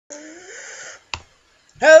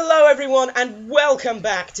Hello everyone and welcome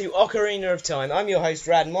back to Ocarina of Time. I'm your host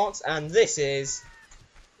Radmot and this is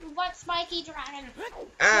WhiteSpikyDragon.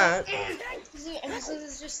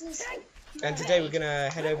 And today we're gonna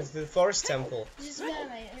head over to the Forest Temple. This is a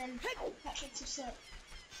mermaid and then Patrick sits up.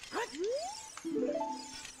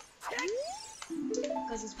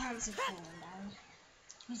 Because his pants have fallen down.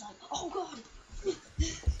 He's like, oh god!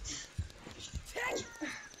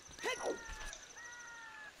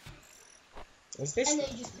 Is this? And then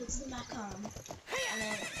he just puts them back on. And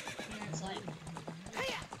then it's like...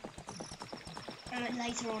 And then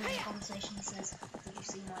later on in the conversation he says, did you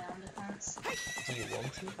see my underpants? Do you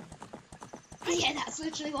want to? Yeah, that's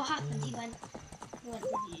literally what happened. He went, did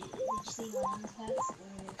you see my underpants?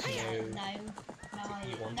 No, I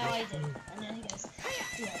didn't. No, I didn't. And then he goes,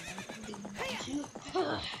 do I want to?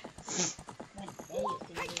 Went,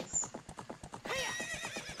 there it is.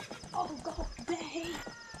 Oh god, babe!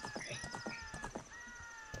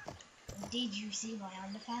 Did you see my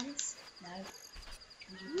underpants? No.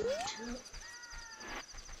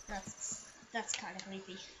 That's kind of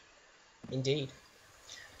creepy. Indeed.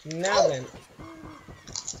 Now then.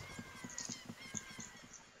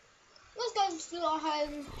 Let's go to our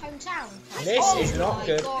hometown. This is not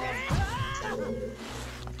good.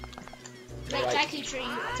 Make Right.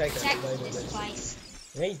 protect this place.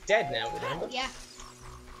 Yeah, he's dead now, remember? Yeah.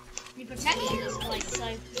 We protected this place, so...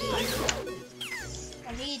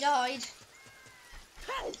 And he died.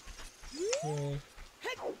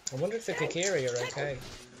 I wonder if the Kokiri are okay.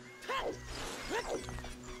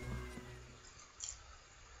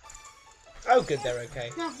 Oh good, they're okay.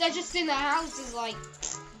 No, they're just in their houses, like...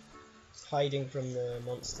 Hiding from the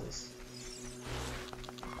monsters.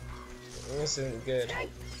 This isn't good.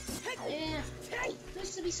 Yeah.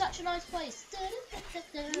 Used to be such a nice place.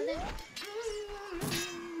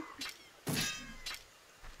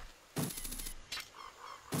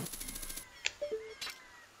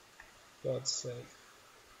 God's sake.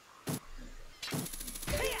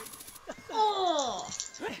 Oh!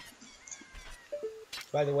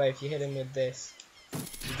 By the way, if you hit him with this,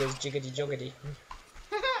 he goes jiggity joggity.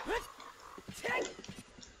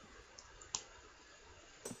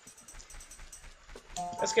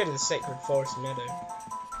 Let's go to the Sacred Forest Meadow.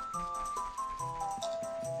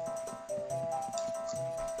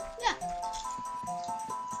 Yeah.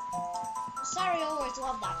 Sorry, I always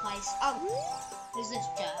loved that place. Oh, who's this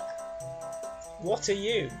jerk? What are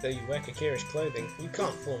you? Though you wear Kokiri's clothing, you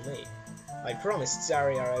can't fool me. I promised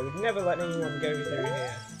Zariar I would never let anyone go through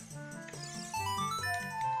here.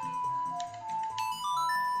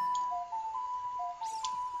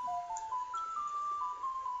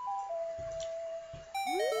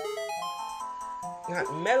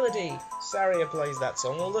 That melody! Saria plays that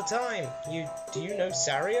song all the time. Do you know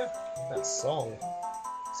Saria? That song.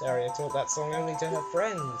 Saria taught that song only to her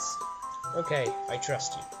friends. Okay, I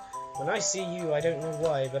trust you. When I see you, I don't know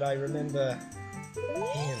why, but I remember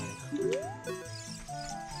him.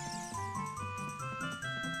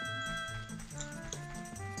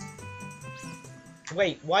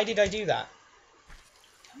 Wait, why did I do that?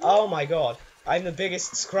 Oh my god, I'm the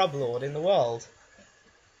biggest scrub lord in the world.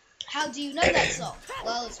 How do you know that song?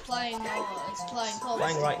 Well, it's playing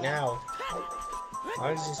Playing right now.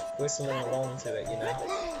 I was just whistling along to it, you know.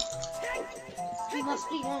 He must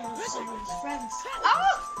be one of someone's friends.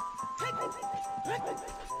 Oh!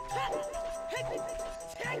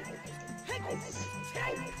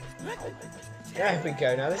 There we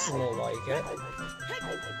go, now this is more like it.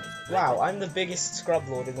 Wow, I'm the biggest scrub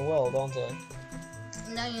lord in the world, aren't I?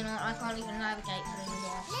 No, you're not. I can't even navigate through the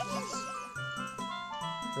walls.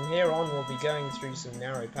 From here on, we'll be going through some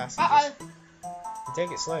narrow passages. Uh-oh. If you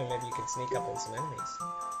take it slow, maybe you can sneak up on some enemies.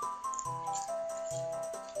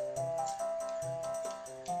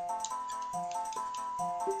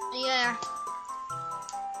 Yeah.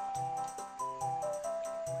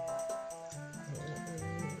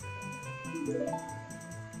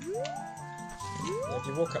 If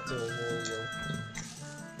you walk up to a wall, you'll...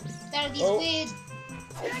 There are these weird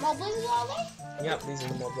moblins, are they? Yep, these are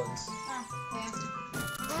the moblins. Oh, yeah.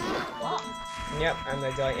 What? Yep, and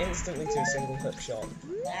they die instantly to a single hookshot.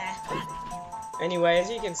 Nah. Anyway, as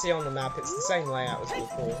you can see on the map, it's the same layout as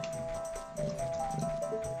before.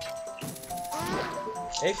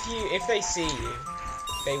 If they see you,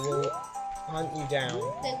 they will hunt you down.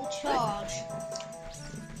 They will charge.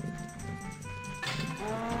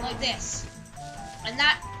 Like this. And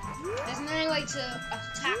that, there's no way to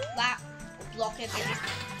attack that or block it. They just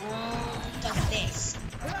does this.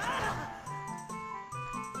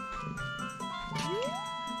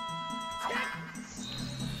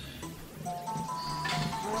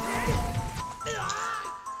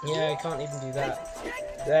 Yeah, I can't even do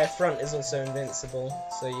that. Their front is also invincible,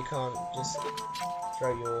 so you can't just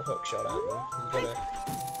throw your hookshot at them.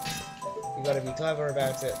 You gotta be clever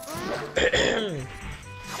about it.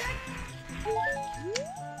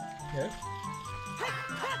 Yeah.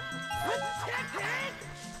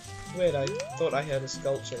 Weird, I thought I heard a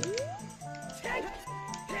sculpture.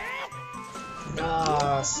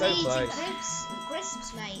 Ah, so close.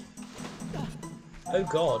 Crisps, mate. Oh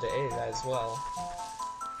god, it is as well.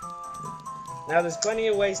 Now there's plenty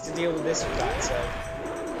of ways to deal with this plateau.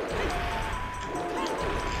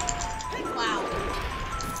 Wow.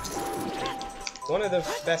 One of the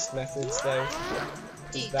best methods though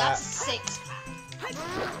is Dude, that, that's 6 pack.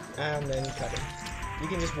 and then cut him. You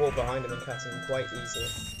can just walk behind him and cut him quite easily.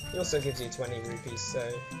 He also gives you 20 rupees, so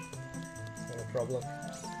it's not a problem.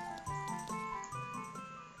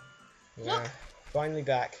 Yeah, Look. finally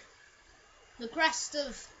back. The crest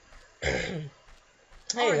of... Hey,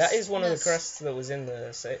 that is one of the crests that was in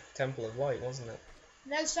the Temple of Light, wasn't it?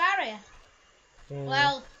 No Saria. Hmm.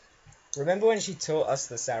 Well... Remember when she taught us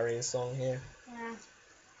the Saria song here? Yeah.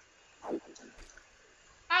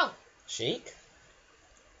 Oh! Sheik?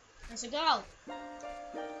 There's a girl.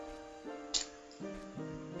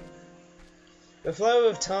 The flow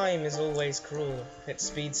of time is always cruel. Its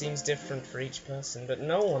speed seems different for each person, but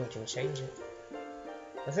no one can change it.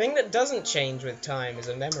 The thing that doesn't change with time is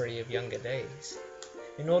a memory of younger days.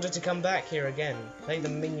 In order to come back here again, play the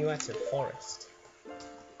Minuet of Forest.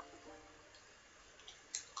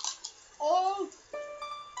 Oh!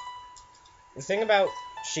 The thing about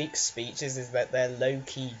Sheik's speeches is that they're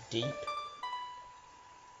low-key deep.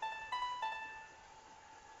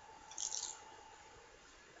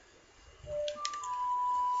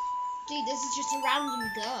 Dude, this is just a random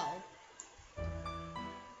girl.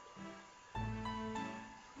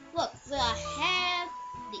 Look, the hair,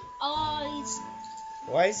 the eyes.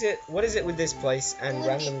 What is it with this place and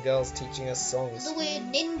random girls teaching us songs? The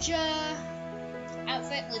weird ninja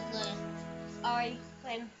outfit with the eye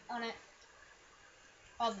thing on it.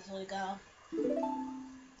 Obviously a girl.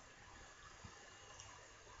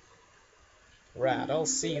 Rad, I'll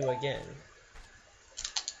see you again.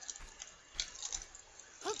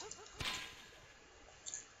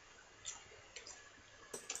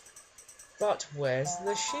 But where's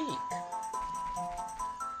the Sheik?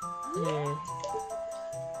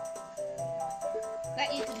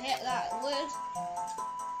 Bet you can hit that word.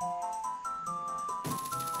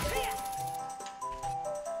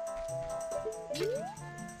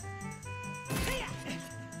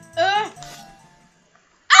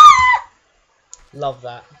 Love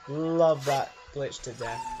that. Love that glitch to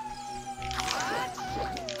death.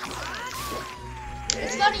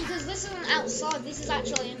 It's funny because this isn't outside, this is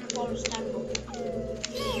actually in the forest temple.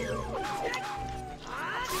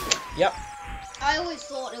 Yep. I always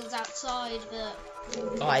thought it was outside, but...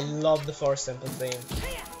 Oh, I love the Forest Temple theme.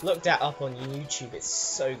 Look that up on YouTube, it's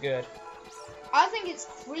so good. I think it's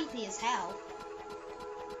creepy as hell.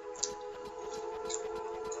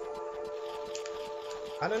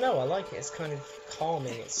 I don't know, I like it. It's kind of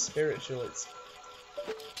calming, it's spiritual, it's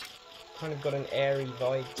kind of got an airy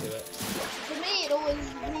vibe to it.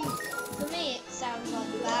 For me, it sounds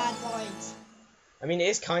like bad vibes. I mean, it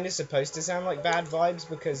is kind of supposed to sound like bad vibes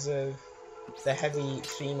because of the heavy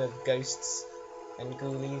theme of ghosts and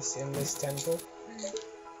ghoulies in this temple.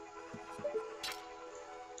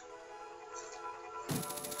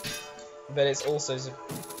 But it's also,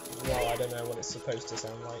 well, I don't know what it's supposed to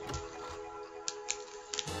sound like.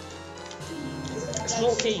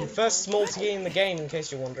 Small key, first small key in the game, in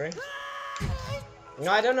case you're wondering.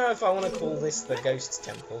 Now, I don't know if I want to call this the Ghost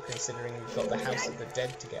Temple, considering we've got the House of the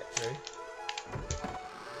Dead to get through.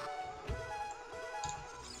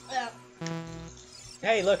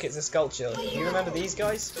 Hey, look, it's a sculpture. Do you remember these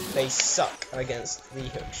guys? They suck against the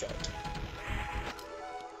Hookshot.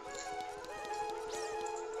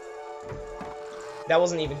 That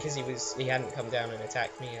wasn't even because he hadn't come down and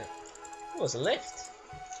attacked me yet. It was a lift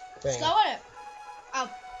thing. Go on it. Oh,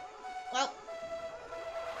 well.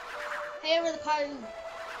 Here are the Poe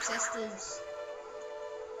sisters.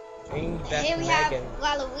 Here we have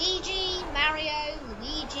Waluigi, Mario,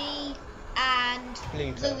 Luigi, and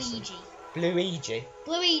Luigi. Blueigi.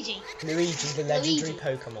 Luigi, the legendary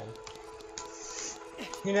Pokemon.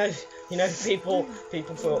 You know, people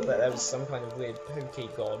thought that there was some kind of weird pokey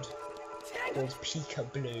god called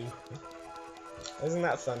Pika-Blue. Isn't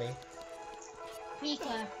that funny?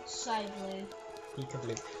 Pika, so blue.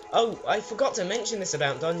 Pika-Blue. Oh, I forgot to mention this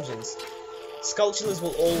about dungeons. Skulltulas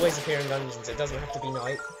will always appear in dungeons. It doesn't have to be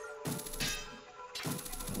night.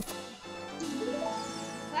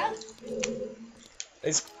 Well,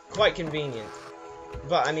 It's quite convenient.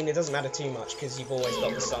 But I mean, it doesn't matter too much because you've always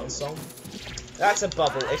got the sun song. That's a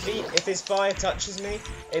bubble. If his fire touches me,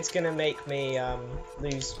 it's gonna make me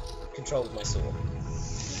lose control of my sword.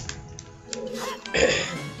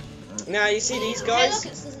 Now you see these guys. Hey,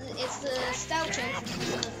 look, it's the stout children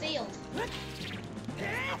from the field.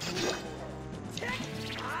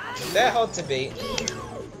 They're hard to beat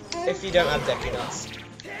if you don't have Deku Nuts.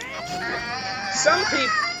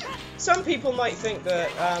 Some people might think that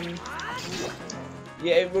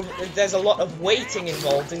yeah, there's a lot of waiting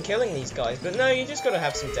involved in killing these guys, but no, you just gotta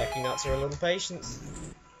have some Deku Nuts or a little patience.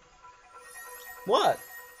 What?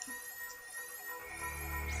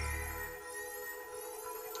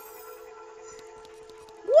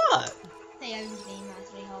 What? They owned me in my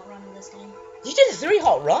 3-hot run of this game. You did a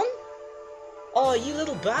 3-hot run? Oh, you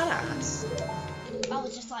little badass. I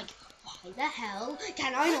was just like, why the hell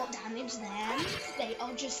can I not damage them? They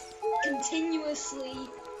are just continuously...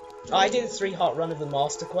 I did a 3-hot run of the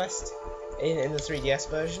Master Quest in the 3DS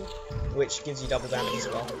version, which gives you double damage as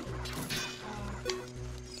well.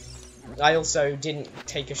 I also didn't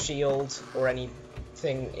take a shield or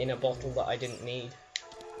anything in a bottle that I didn't need.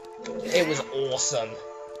 It was awesome.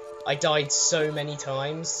 I died so many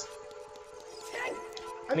times.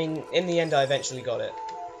 I mean, in the end I eventually got it.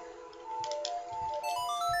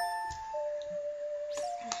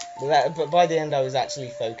 But by the end I was actually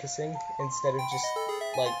focusing, instead of just,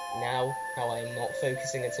 like, now, how I am not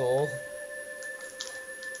focusing at all.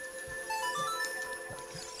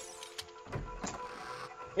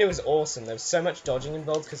 It was awesome. There was so much dodging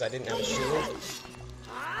involved because I didn't have a shield.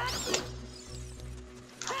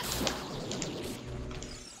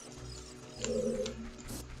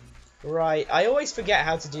 Right, I always forget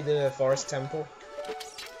how to do the forest temple.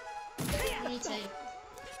 Me too.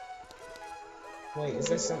 Wait, is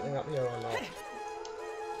there something up here or not?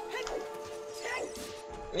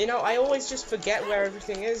 You know, I always just forget where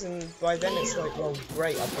everything is, and by then it's like, well,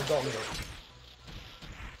 great, I've forgotten it.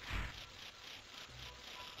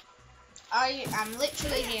 I am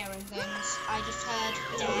literally hearing things. I just heard...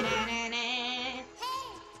 Da-da-da-da.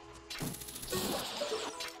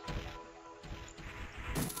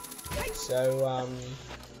 So,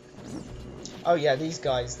 oh yeah, these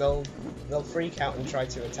guys, they'll freak out and try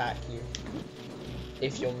to attack you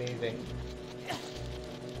if you're moving.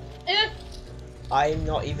 I'm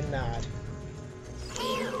not even mad.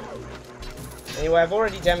 Anyway, I've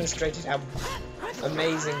already demonstrated how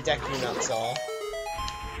amazing Deku Nuts are.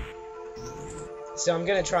 So I'm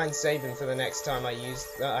gonna try and save them for the next time I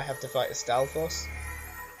have to fight a Stalfos.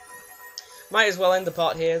 Might as well end the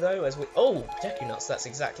part here though, as we... Oh! Deku Nuts, that's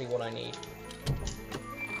exactly what I need.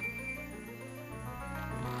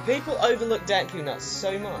 People overlook Deku Nuts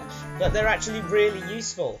so much, but they're actually really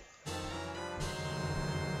useful.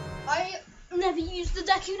 I never used the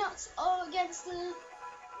Deku Nuts against the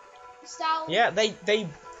Stal. Yeah,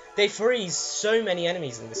 they freeze so many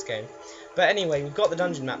enemies in this game. But anyway, we've got the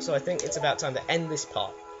dungeon map, so I think it's about time to end this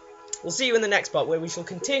part. We'll see you in the next part, where we shall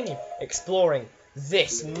continue exploring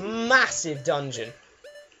this massive dungeon.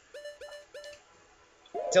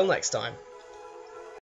 Till next time.